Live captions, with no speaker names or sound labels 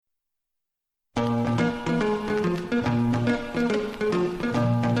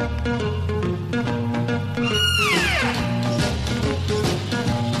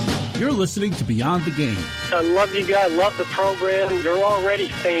listening to Beyond the Game. I love you guys. Love the program. You're already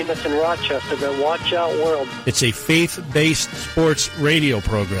famous in Rochester, but watch out, world. It's a faith-based sports radio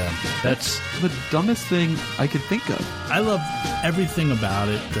program. That's the dumbest thing I could think of. I love everything about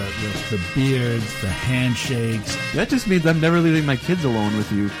it. The beards, the handshakes. That just means I'm never leaving my kids alone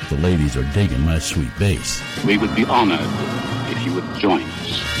with you. The ladies are digging my sweet bass. We would be honored if you would join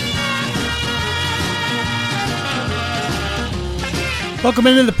us. Welcome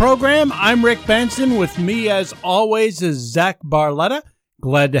into the program. I'm Rick Benson. With me, as always, is Zach Barletta.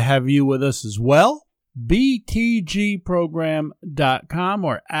 Glad to have you with us as well. BTGprogram.com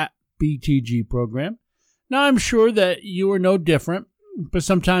or at BTGprogram. Now, I'm sure that you are no different, but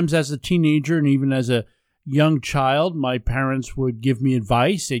sometimes as a teenager and even as a young child, my parents would give me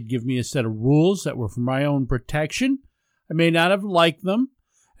advice. They'd give me a set of rules that were for my own protection. I may not have liked them.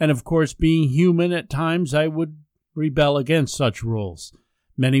 And of course, being human at times, I would rebel against such rules.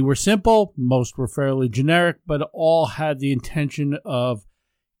 Many were simple, most were fairly generic, but all had the intention of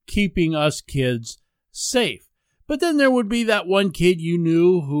keeping us kids safe. But then there would be that one kid you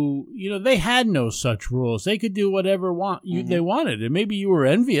knew who, they had no such rules. They could do whatever they wanted. And maybe you were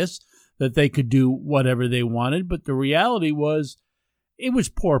envious that they could do whatever they wanted, but the reality was it was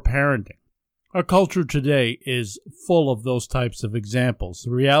poor parenting. Our culture today is full of those types of examples.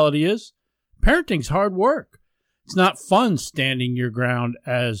 The reality is parenting's hard work. It's not fun standing your ground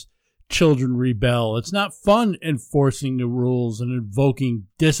as children rebel. It's not fun enforcing the rules and invoking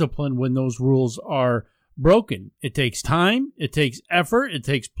discipline when those rules are broken. It takes time. It takes effort. It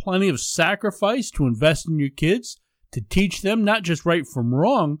takes plenty of sacrifice to invest in your kids, to teach them not just right from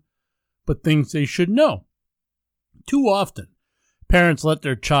wrong, but things they should know. Too often, parents let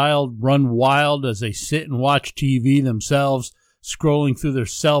their child run wild as they sit and watch TV themselves, scrolling through their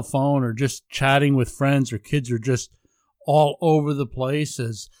cell phone or just chatting with friends, or kids are just all over the place,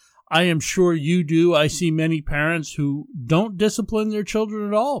 as I am sure you do. I see many parents who don't discipline their children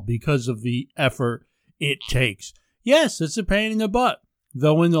at all because of the effort it takes. Yes, it's a pain in the butt,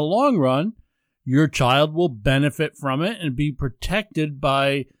 though in the long run, your child will benefit from it and be protected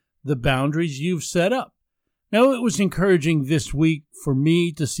by the boundaries you've set up. Now, it was encouraging this week for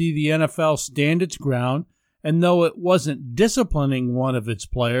me to see the NFL stand its ground. And though it wasn't disciplining one of its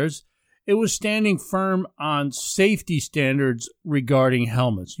players, it was standing firm on safety standards regarding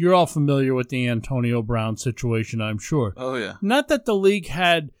helmets. You're all familiar with the Antonio Brown situation, I'm sure. Oh, yeah. Not that the league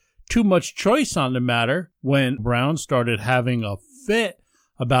had too much choice on the matter when Brown started having a fit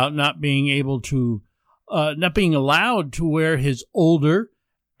about not being allowed to wear his older,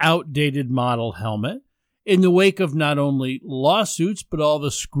 outdated model helmet. In the wake of not only lawsuits, but all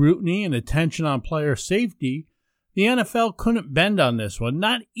the scrutiny and attention on player safety, the NFL couldn't bend on this one,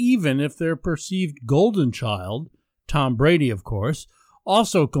 not even if their perceived golden child, Tom Brady, of course,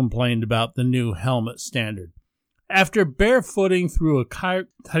 also complained about the new helmet standard. After barefooting through a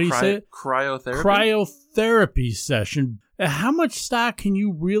cryotherapy session, how much stock can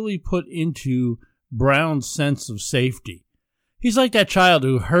you really put into Brown's sense of safety? He's like that child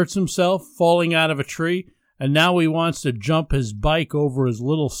who hurts himself falling out of a tree, and now he wants to jump his bike over his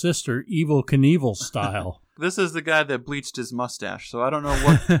little sister, Evel Knievel style. This is the guy that bleached his mustache, so I don't know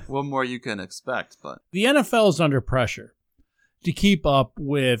what more you can expect. But the NFL is under pressure to keep up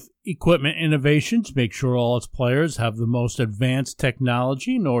with equipment innovations, make sure all its players have the most advanced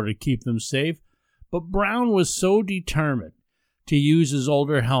technology in order to keep them safe. But Brown was so determined to use his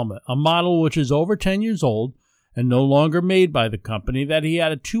older helmet, a model which is over 10 years old, and no longer made by the company, that he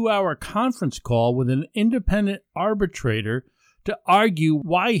had a 2-hour conference call with an independent arbitrator to argue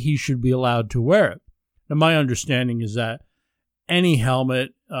why he should be allowed to wear it. Now, my understanding is that any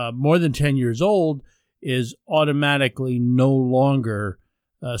helmet more than 10 years old is automatically no longer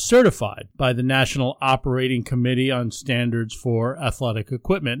certified by the National Operating Committee on Standards for Athletic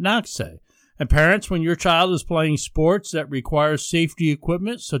Equipment, NOCSAE. And parents, when your child is playing sports that require safety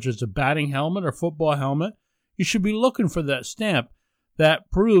equipment, such as a batting helmet or football helmet, you should be looking for that stamp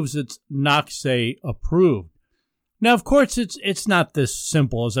that proves it's NOCSAE approved. Now, of course, it's not this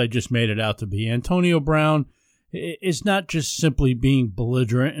simple as I just made it out to be. Antonio Brown is not just simply being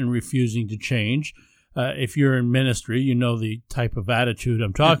belligerent and refusing to change. If you're in ministry, you know the type of attitude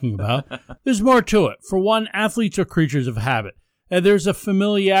I'm talking about. There's more to it. For one, athletes are creatures of habit. And there's a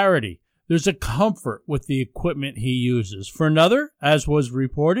familiarity. There's a comfort with the equipment he uses. For another, as was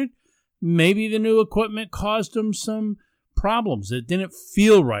reported, maybe the new equipment caused him some problems. It didn't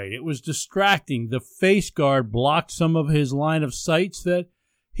feel right. It was distracting. The face guard blocked some of his line of sights that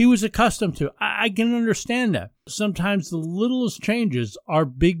he was accustomed to. I can understand that. Sometimes the littlest changes are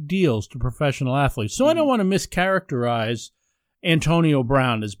big deals to professional athletes. So I don't want to mischaracterize Antonio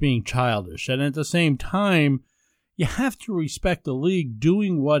Brown as being childish. And at the same time, you have to respect the league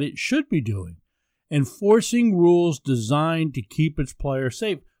doing what it should be doing, enforcing rules designed to keep its players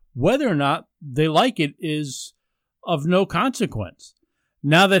safe. Whether or not they like it is of no consequence.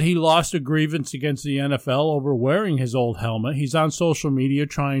 Now that he lost a grievance against the NFL over wearing his old helmet, he's on social media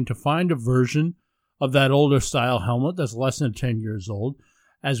trying to find a version of that older style helmet that's less than 10 years old.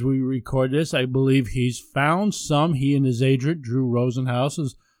 As we record this, I believe he's found some. He and his agent, Drew Rosenhaus,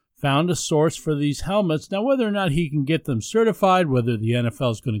 has found a source for these helmets. Now, whether or not he can get them certified, whether the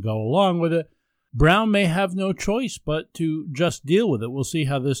NFL is going to go along with it, Brown may have no choice but to just deal with it. We'll see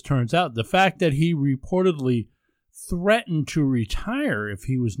how this turns out. The fact that he reportedly threatened to retire if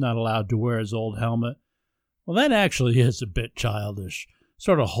he was not allowed to wear his old helmet, well, that actually is a bit childish,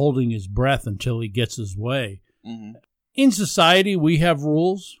 sort of holding his breath until he gets his way. Mm-hmm. In society, we have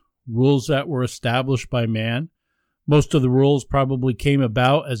rules that were established by man. Most of the rules probably came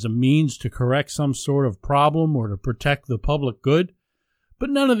about as a means to correct some sort of problem or to protect the public good. But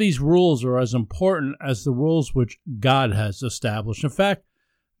none of these rules are as important as the rules which God has established. In fact,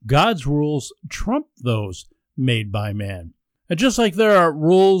 God's rules trump those made by man. And just like there are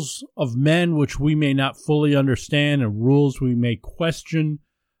rules of men which we may not fully understand and rules we may question,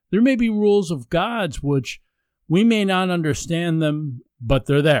 there may be rules of God's which we may not understand them, but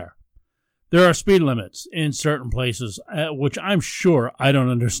they're there. There are speed limits in certain places, which I'm sure I don't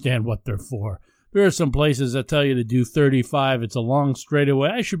understand what they're for. There are some places that tell you to do 35. It's a long straightaway.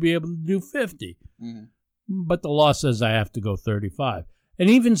 I should be able to do 50. Mm-hmm. But the law says I have to go 35. And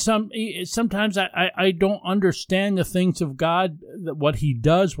even sometimes I don't understand the things of God, what he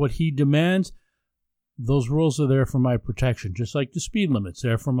does, what he demands. Those rules are there for my protection, just like the speed limit's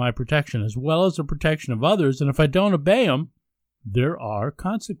there for my protection, as well as the protection of others. And if I don't obey them, there are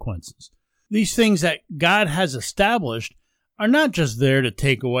consequences. These things that God has established are not just there to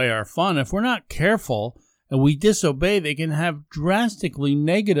take away our fun. If we're not careful and we disobey, they can have drastically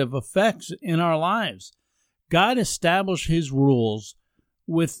negative effects in our lives. God established his rules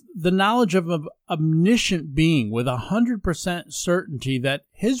with the knowledge of an omniscient being, with 100% certainty that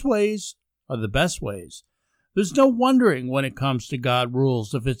his ways are the best ways. There's no wondering when it comes to God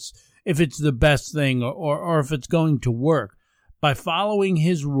rules if it's the best thing or if it's going to work. By following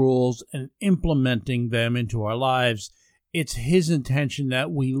his rules and implementing them into our lives, it's his intention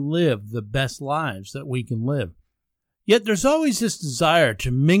that we live the best lives that we can live. Yet there's always this desire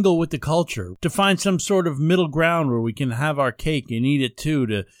to mingle with the culture, to find some sort of middle ground where we can have our cake and eat it too,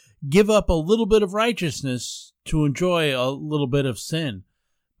 to give up a little bit of righteousness to enjoy a little bit of sin.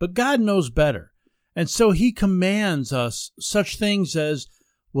 But God knows better, and so he commands us such things as,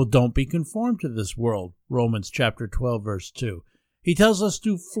 well, don't be conformed to this world, Romans chapter 12, verse 2. He tells us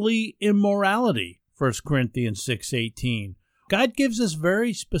to flee immorality, 1 Corinthians 6:18. God gives us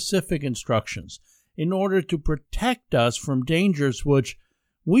very specific instructions in order to protect us from dangers which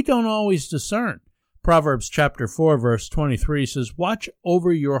we don't always discern. Proverbs chapter 4, verse 23 says, watch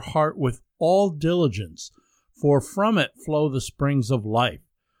over your heart with all diligence, for from it flow the springs of life.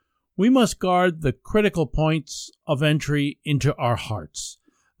 We must guard the critical points of entry into our hearts.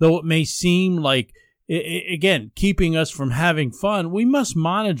 Though it may seem like, again, keeping us from having fun, we must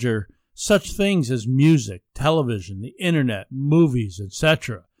monitor such things as music, television, the internet, movies,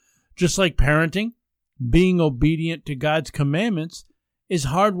 etc. Just like parenting, being obedient to God's commandments is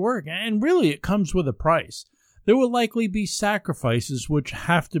hard work, and really it comes with a price. There will likely be sacrifices which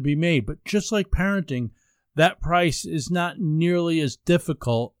have to be made, but just like parenting, that price is not nearly as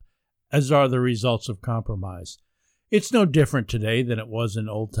difficult as are the results of compromise. It's no different today than it was in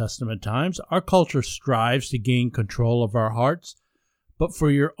Old Testament times. Our culture strives to gain control of our hearts, but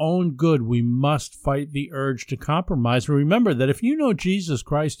for your own good, we must fight the urge to compromise. Remember that if you know Jesus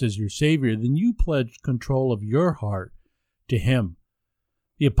Christ as your Savior, then you pledge control of your heart to him.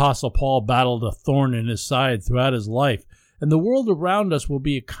 The Apostle Paul battled a thorn in his side throughout his life, and the world around us will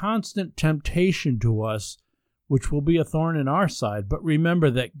be a constant temptation to us, which will be a thorn in our side. But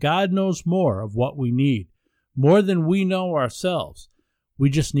remember that God knows more of what we need, more than we know ourselves. We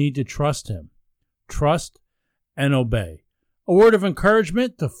just need to trust him. Trust and obey. A word of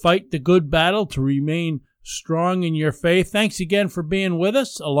encouragement to fight the good battle, to remain strong in your faith. Thanks again for being with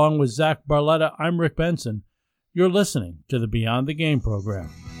us. Along with Zach Barletta, I'm Rick Benson. You're listening to the Beyond the Game program.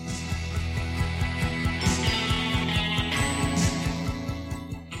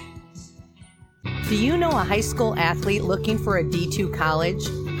 Do you know a high school athlete looking for a D2 college?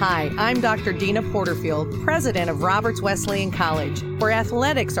 Hi, I'm Dr. Dina Porterfield, president of Roberts Wesleyan College, where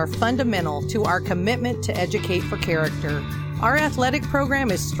athletics are fundamental to our commitment to educate for character. Our athletic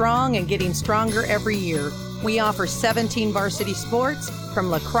program is strong and getting stronger every year. We offer 17 varsity sports, from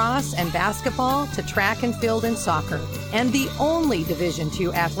lacrosse and basketball to track and field and soccer, and the only Division II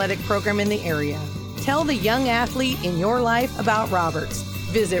athletic program in the area. Tell the young athlete in your life about Roberts.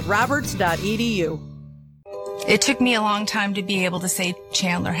 Visit roberts.edu. It took me a long time to be able to say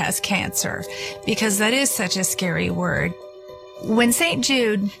Chandler has cancer, because that is such a scary word. When St.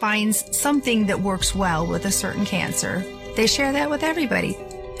 Jude finds something that works well with a certain cancer, they share that with everybody.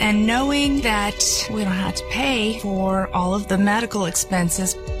 And knowing that we don't have to pay for all of the medical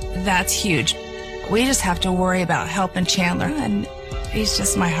expenses, that's huge. We just have to worry about helping Chandler, and he's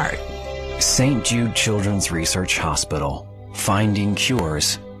just my heart. St. Jude Children's Research Hospital. Finding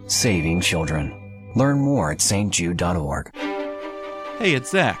cures, saving children. Learn more at stjude.org. Hey, it's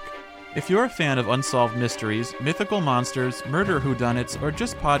Zach. If you're a fan of unsolved mysteries, mythical monsters, murder whodunits, or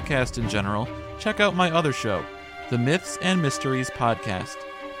just podcasts in general, check out my other show, the Myths and Mysteries Podcast.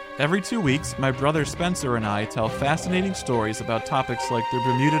 Every 2 weeks, my brother Spencer and I tell fascinating stories about topics like the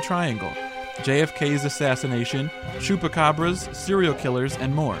Bermuda Triangle, JFK's assassination, chupacabras, serial killers,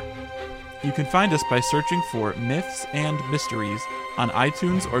 and more. You can find us by searching for Myths and Mysteries on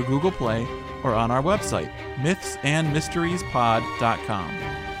iTunes or Google Play, or on our website, mythsandmysteriespod.com.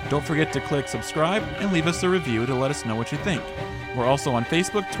 Don't forget to click subscribe and leave us a review to let us know what you think. We're also on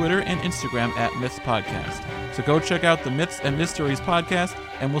Facebook, Twitter, and Instagram at Myths Podcast. So go check out the Myths and Mysteries Podcast,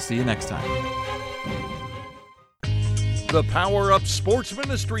 and we'll see you next time. The Power Up Sports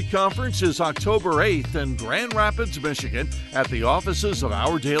Ministry Conference is October 8th in Grand Rapids, Michigan, at the offices of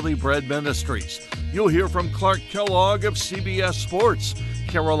Our Daily Bread Ministries. You'll hear from Clark Kellogg of CBS Sports,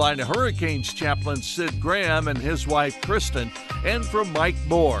 Carolina Hurricanes chaplain Sid Graham and his wife Kristen, and from Mike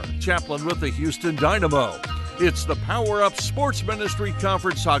Moore, chaplain with the Houston Dynamo. It's the Power Up Sports Ministry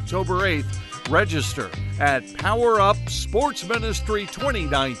Conference October 8th. Register at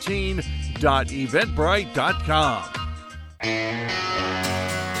powerupsportsministry2019.eventbrite.com.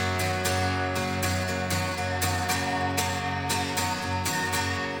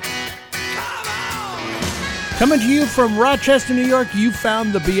 Coming to you from Rochester, New York, you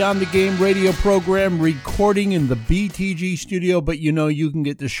found the Beyond the Game radio program recording in the BTG studio, but you know you can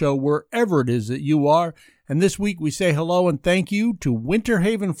get the show wherever it is that you are. And this week we say hello and thank you to Winter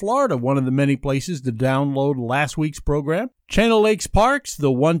Haven, Florida, one of the many places to download last week's program. Channel Lakes Parks,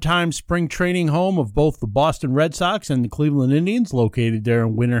 the one-time spring training home of both the Boston Red Sox and the Cleveland Indians, located there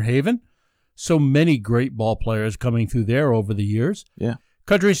in Winter Haven. So many great ball players coming through there over the years. Yeah.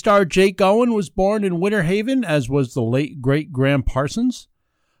 Country star Jake Owen was born in Winter Haven, as was the late great Graham Parsons.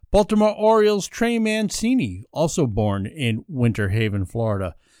 Baltimore Orioles Trey Mancini, also born in Winter Haven,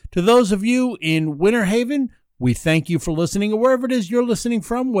 Florida. To those of you in Winter Haven, we thank you for listening, or wherever it is you're listening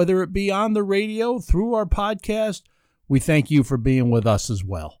from, whether it be on the radio, through our podcast, we thank you for being with us as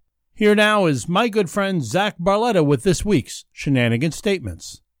well. Here now is my good friend Zach Barletta with this week's Shenanigan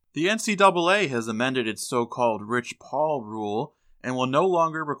Statements. The NCAA has amended its so-called Rich Paul rule and will no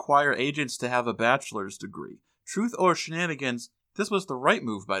longer require agents to have a bachelor's degree. Truth or shenanigans, this was the right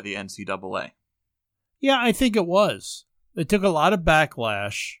move by the NCAA. Yeah, I think it was. They took a lot of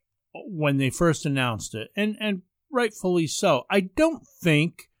backlash when they first announced it, and rightfully so. I don't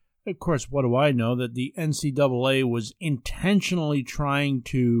think, of course, what do I know, that the NCAA was intentionally trying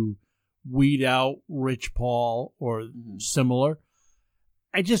to weed out Rich Paul or similar.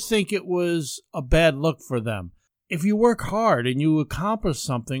 I just think it was a bad look for them. If you work hard and you accomplish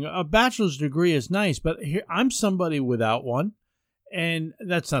something, a bachelor's degree is nice, but here, I'm somebody without one, and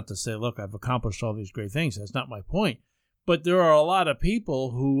that's not to say, look, I've accomplished all these great things. That's not my point. But there are a lot of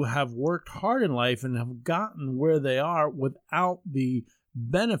people who have worked hard in life and have gotten where they are without the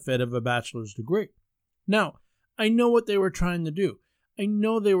benefit of a bachelor's degree. Now, I know what they were trying to do. I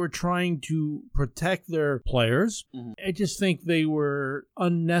know they were trying to protect their players. Mm-hmm. I just think they were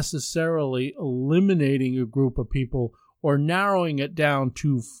unnecessarily eliminating a group of people or narrowing it down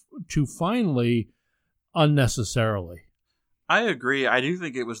too finely unnecessarily. I agree. I do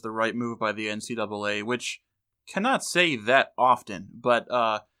think it was the right move by the NCAA, which cannot say that often. But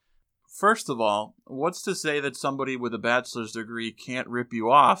first of all, what's to say that somebody with a bachelor's degree can't rip you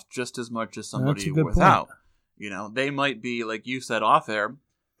off just as much as somebody without? Point. You know, they might be, like you said off air,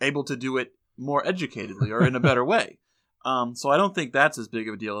 able to do it more educatedly or in a better way. So I don't think that's as big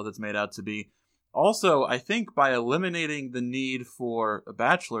of a deal as it's made out to be. Also, I think by eliminating the need for a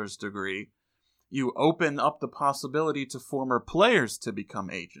bachelor's degree, you open up the possibility to former players to become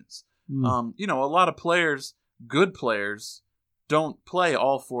agents. You know, a lot of players, good players, don't play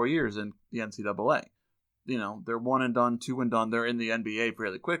all 4 years in the NCAA. You know, they're 1 and done, 2 and done. They're in the NBA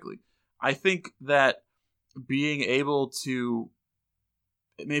fairly quickly. I think that being able to,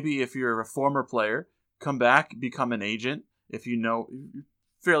 maybe if you're a former player, come back, become an agent. If you know,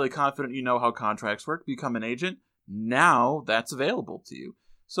 fairly confident you know how contracts work, become an agent. Now that's available to you.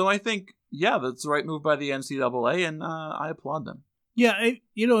 So I think, yeah, that's the right move by the NCAA, and I applaud them. Yeah,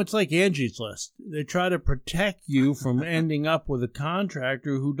 it's like Angie's List. They try to protect you from ending up with a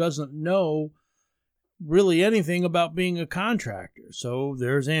contractor who doesn't know really anything about being a contractor. So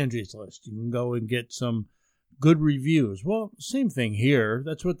there's Angie's List. You can go and get some good reviews. Well, same thing here.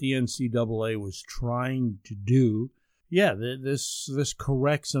 That's what the NCAA was trying to do. Yeah, this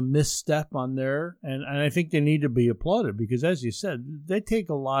corrects a misstep on there, and I think they need to be applauded because, as you said, they get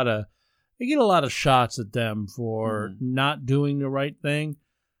a lot of shots at them for not doing the right thing.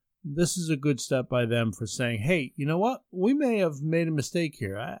 This is a good step by them for saying, hey, you know what? We may have made a mistake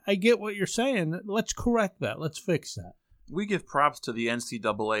here. I get what you're saying. Let's correct that. Let's fix that. We give props to the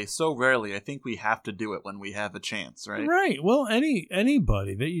NCAA so rarely. I think we have to do it when we have a chance, right? Right. Well,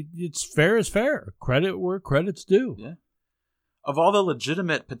 anybody. It's fair is fair. Credit where credit's due. Yeah. Of all the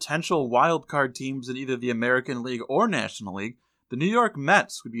legitimate potential wildcard teams in either the American League or National League, the New York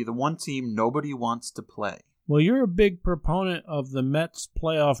Mets would be the one team nobody wants to play. Well, you're a big proponent of the Mets'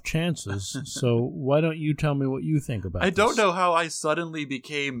 playoff chances, so why don't you tell me what you think about this? I don't know how I suddenly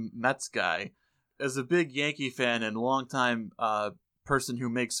became Mets guy. As a big Yankee fan and longtime person who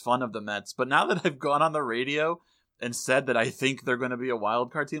makes fun of the Mets, but now that I've gone on the radio and said that I think they're going to be a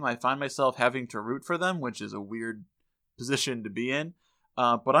wild card team, I find myself having to root for them, which is a weird position to be in.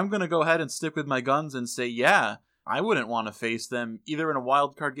 But I'm going to go ahead and stick with my guns and say, yeah, I wouldn't want to face them either in a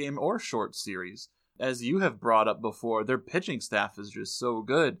wild card game or short series. As you have brought up before, their pitching staff is just so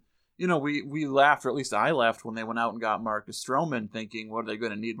good. You know, we laughed, or at least I laughed, when they went out and got Marcus Stroman, thinking, what are they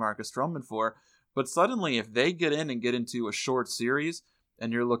going to need Marcus Stroman for? But suddenly, if they get in and get into a short series,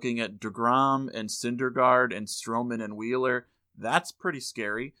 and you're looking at DeGrom and Syndergaard and Stroman and Wheeler, that's pretty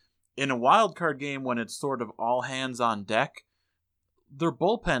scary. In a wild card game, when it's sort of all hands on deck, their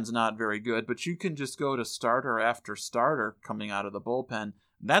bullpen's not very good, but you can just go to starter after starter coming out of the bullpen.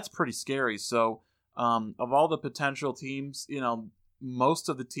 That's pretty scary. So, of all the potential teams, most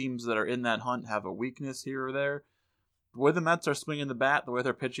of the teams that are in that hunt have a weakness here or there. The way the Mets are swinging the bat, the way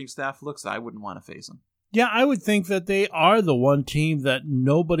their pitching staff looks, I wouldn't want to face them. Yeah, I would think that they are the one team that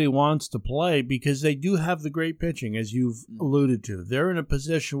nobody wants to play because they do have the great pitching, as you've alluded to. They're in a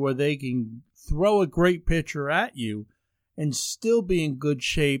position where they can throw a great pitcher at you and still be in good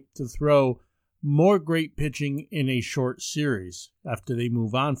shape to throw more great pitching in a short series after they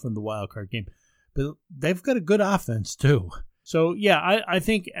move on from the wild card game. But they've got a good offense, too. So, yeah, I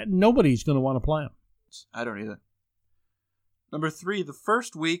think nobody's going to want to play them. I don't either. Number 3, the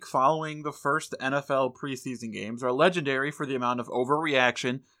first week following the first NFL preseason games are legendary for the amount of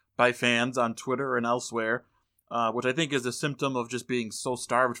overreaction by fans on Twitter and elsewhere, which I think is a symptom of just being so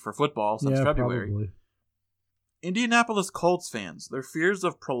starved for football since February. Probably. Indianapolis Colts fans, their fears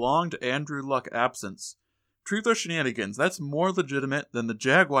of prolonged Andrew Luck absence. Truth or shenanigans, that's more legitimate than the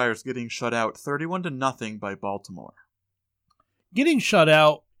Jaguars getting shut out 31-0 by Baltimore. Getting shut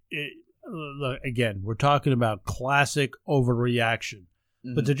out, again, we're talking about classic overreaction.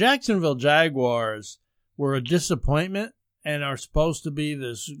 Mm-hmm. But the Jacksonville Jaguars were a disappointment and are supposed to be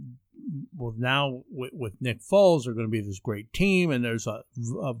this, well, now with Nick Foles, they're going to be this great team, and there's a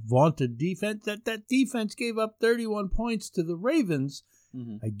vaunted defense. That defense gave up 31 points to the Ravens.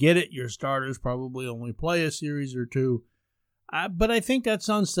 Mm-hmm. I get it. Your starters probably only play a series or two. But I think that's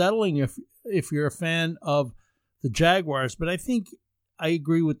unsettling if you're a fan of the Jaguars. But I think I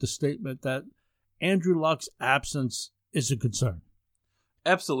agree with the statement that Andrew Luck's absence is a concern.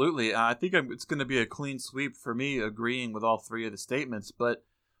 Absolutely. I think it's going to be a clean sweep for me agreeing with all three of the statements. But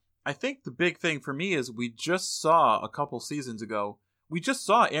I think the big thing for me is we just saw a couple seasons ago, we just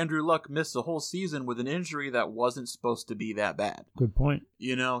saw Andrew Luck miss the whole season with an injury that wasn't supposed to be that bad. Good point.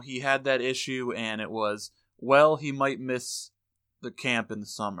 He had that issue and it was, well, he might miss the camp in the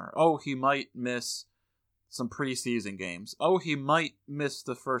summer. Oh, he might miss some preseason games. Oh, he might miss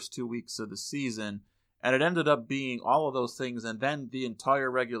the first 2 weeks of the season. And it ended up being all of those things and then the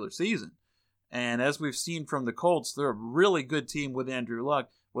entire regular season. And as we've seen from the Colts, they're a really good team with Andrew Luck.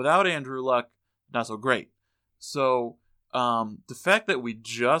 Without Andrew Luck, not so great. So the fact that we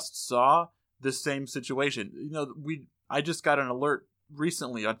just saw the same situation, I just got an alert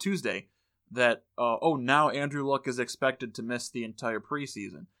recently on Tuesday that, now Andrew Luck is expected to miss the entire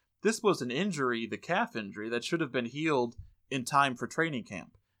preseason. This was an injury, the calf injury, that should have been healed in time for training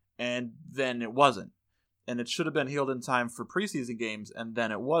camp. And then it wasn't. And it should have been healed in time for preseason games, and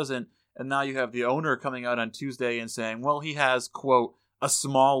then it wasn't. And now you have the owner coming out on Tuesday and saying, well, he has, quote, a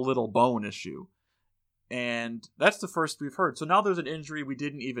small little bone issue. And that's the first we've heard. So now there's an injury we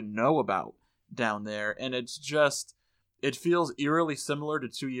didn't even know about down there, and it feels eerily similar to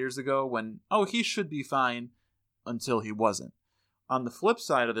 2 years ago when, he should be fine until he wasn't. On the flip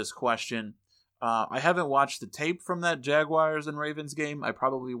side of this question, I haven't watched the tape from that Jaguars and Ravens game. I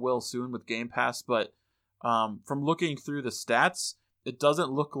probably will soon with Game Pass, but from looking through the stats, it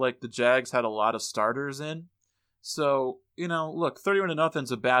doesn't look like the Jags had a lot of starters in. So, look,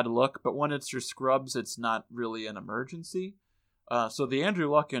 31-0's a bad look, but when it's your scrubs, it's not really an emergency. So the Andrew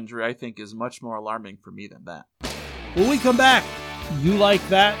Luck injury, I think, is much more alarming for me than that. When we come back, you like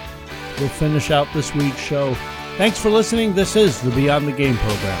that? We'll finish out this week's show. Thanks for listening. This is the Beyond the Game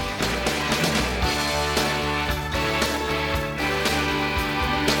program.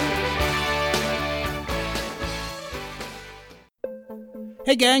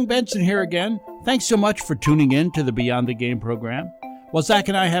 Hey gang, Benson here again. Thanks so much for tuning in to the Beyond the Game program. While Zach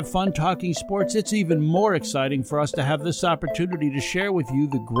and I have fun talking sports, it's even more exciting for us to have this opportunity to share with you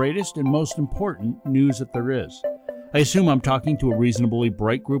the greatest and most important news that there is. I assume I'm talking to a reasonably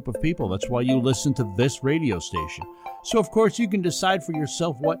bright group of people. That's why you listen to this radio station. So of course you can decide for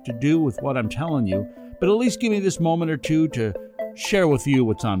yourself what to do with what I'm telling you, but at least give me this moment or two to share with you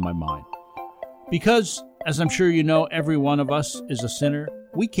what's on my mind. Because, as I'm sure you know, every one of us is a sinner.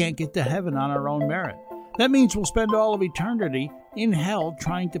 We can't get to heaven on our own merit. That means we'll spend all of eternity in hell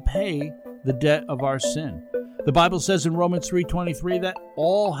trying to pay the debt of our sin. The Bible says in Romans 3:23 that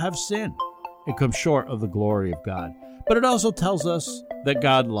all have sinned and come short of the glory of God. But it also tells us that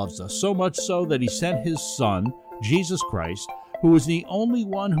God loves us, so much so that he sent his Son, Jesus Christ, who was the only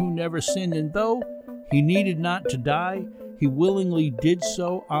one who never sinned, and though he needed not to die, he willingly did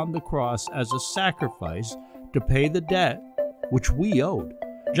so on the cross as a sacrifice to pay the debt which we owed.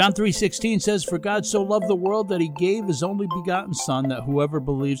 John 3:16 says, "For God so loved the world that he gave his only begotten Son, that whoever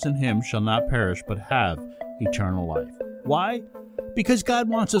believes in him shall not perish but have eternal life." Why? Because God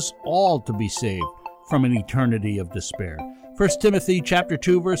wants us all to be saved from an eternity of despair. 1 Timothy chapter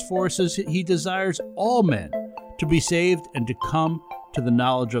 2, verse 4 says he desires all men to be saved and to come to the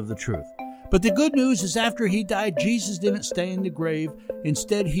knowledge of the truth. But the good news is after he died, Jesus didn't stay in the grave.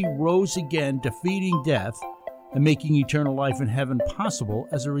 Instead, he rose again, defeating death and making eternal life in heaven possible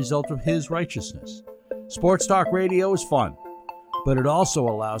as a result of his righteousness. Sports talk radio is fun, but it also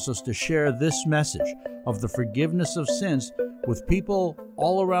allows us to share this message of the forgiveness of sins with people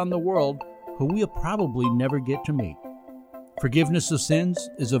all around the world who we'll probably never get to meet. Forgiveness of sins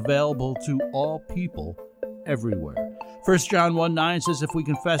is available to all people everywhere. 1 John 1:9 says, "If we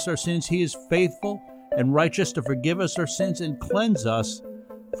confess our sins, he is faithful and righteous to forgive us our sins and cleanse us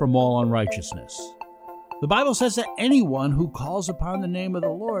from all unrighteousness." The Bible says that anyone who calls upon the name of the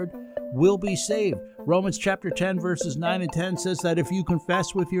Lord will be saved. Romans chapter 10, verses 9 and 10 says that if you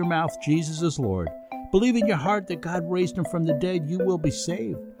confess with your mouth Jesus is Lord, believe in your heart that God raised him from the dead, you will be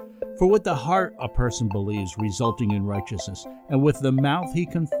saved. For with the heart a person believes, resulting in righteousness, and with the mouth he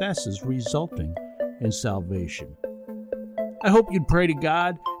confesses, resulting in salvation. I hope you'd pray to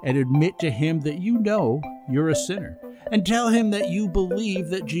God and admit to him that you know you're a sinner, and tell him that you believe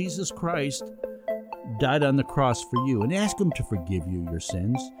that Jesus Christ died on the cross for you, and ask him to forgive you your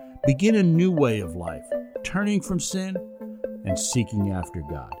sins. Begin a new way of life, turning from sin and seeking after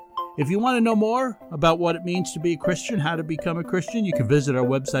God. If you want to know more about what it means to be a Christian, how to become a Christian, you can visit our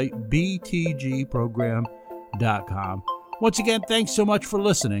website, btgprogram.com. Once again, thanks so much for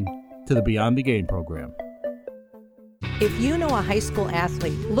listening to the Beyond the Game program. If you know a high school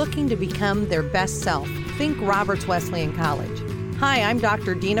athlete looking to become their best self, think Roberts Wesleyan College. Hi, I'm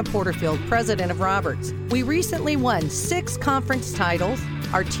Dr. Dina Porterfield, president of Roberts. We recently won 6 conference titles.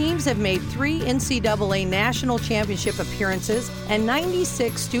 Our teams have made 3 NCAA national championship appearances, and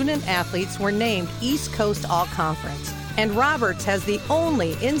 96 student athletes were named East Coast All-Conference. And Roberts has the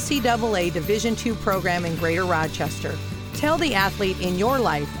only NCAA Division II program in Greater Rochester. Tell the athlete in your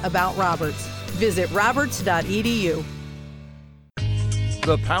life about Roberts. Visit roberts.edu.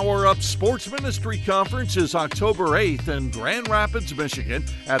 The Power Up Sports Ministry Conference is October 8th in Grand Rapids, Michigan,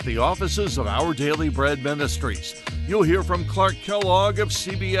 at the offices of Our Daily Bread Ministries. You'll hear from Clark Kellogg of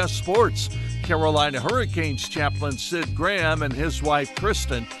CBS Sports, Carolina Hurricanes chaplain Sid Graham and his wife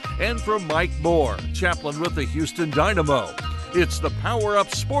Kristen, and from Mike Moore, chaplain with the Houston Dynamo. It's the Power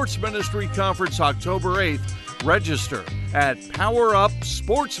Up Sports Ministry Conference October 8th. Register at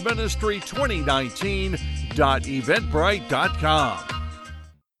powerupsportsministry2019.eventbrite.com.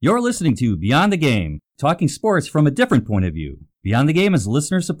 You're listening to Beyond the Game, talking sports from a different point of view. Beyond the Game is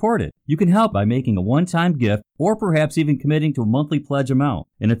listener-supported. You can help by making a one-time gift or perhaps even committing to a monthly pledge amount.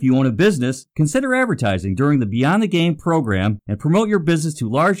 And if you own a business, consider advertising during the Beyond the Game program and promote your business to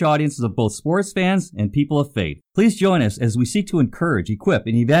large audiences of both sports fans and people of faith. Please join us as we seek to encourage, equip,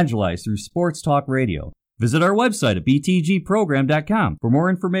 and evangelize through sports talk radio. Visit our website at btgprogram.com for more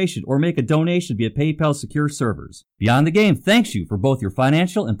information or make a donation via PayPal secure servers. Beyond the Game thanks you for both your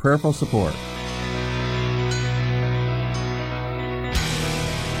financial and prayerful support.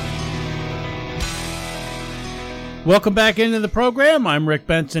 Welcome back into the program. I'm Rick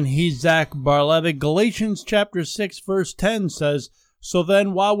Benson. He's Zach Barletta. Galatians chapter 6, verse 10 says, "So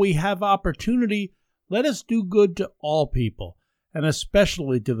then, while we have opportunity, let us do good to all people, and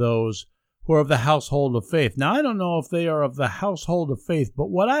especially to those who are of the household of faith." Now, I don't know if they are of the household of faith, but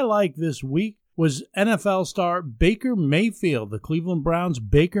what I like this week was NFL star Baker Mayfield, the Cleveland Browns'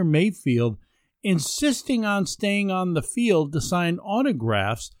 Baker Mayfield, insisting on staying on the field to sign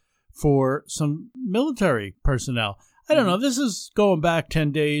autographs for some military personnel. I don't know. This is going back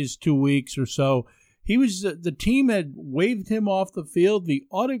 10 days, 2 weeks or so. The team had waved him off the field. The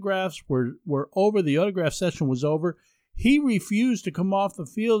autographs were over. The autograph session was over. He refused to come off the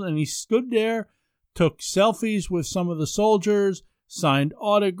field, and he stood there, took selfies with some of the soldiers, signed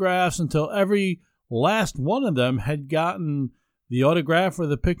autographs until every last one of them had gotten the autograph or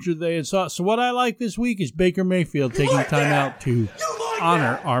the picture they had saw. So what I like this week is Baker Mayfield taking time out to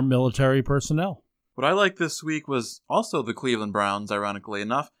honor our military personnel. What I like this week was also the Cleveland Browns, ironically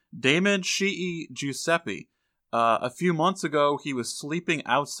enough. Damon Shii Giuseppe. A few months ago, he was sleeping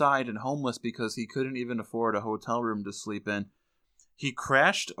outside and homeless because he couldn't even afford a hotel room to sleep in. He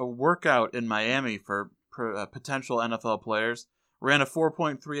crashed a workout in Miami for potential NFL players, ran a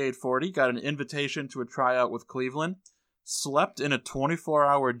 4.3840, got an invitation to a tryout with Cleveland, slept in a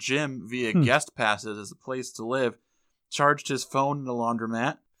 24-hour gym via guest passes as a place to live, charged his phone in a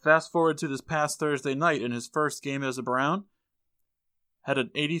laundromat. Fast forward to this past Thursday night in his first game as a Brown, had an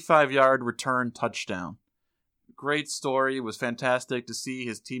 85-yard return touchdown. Great story. It was fantastic to see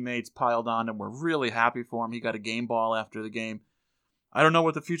his teammates piled on and were really happy for him. He got a game ball after the game. I don't know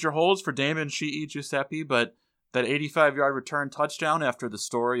what the future holds for Damon Shii Giuseppe, but that 85-yard return touchdown after the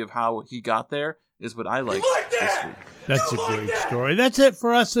story of how he got there is what I like this week. That's a great story. That's it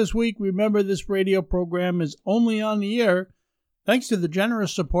for us this week. Remember, this radio program is only on the air thanks to the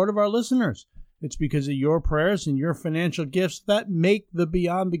generous support of our listeners. It's because of your prayers and your financial gifts that make the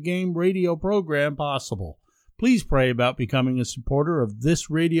Beyond the Game radio program possible. Please pray about becoming a supporter of this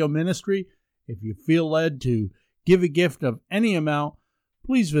radio ministry. If you feel led to give a gift of any amount,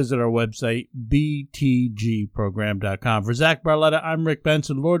 please visit our website, btgprogram.com. For Zach Barletta, I'm Rick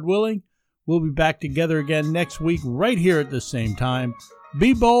Benson. Lord willing, we'll be back together again next week right here at the same time.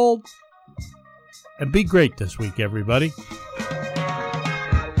 Be bold and be great this week, everybody.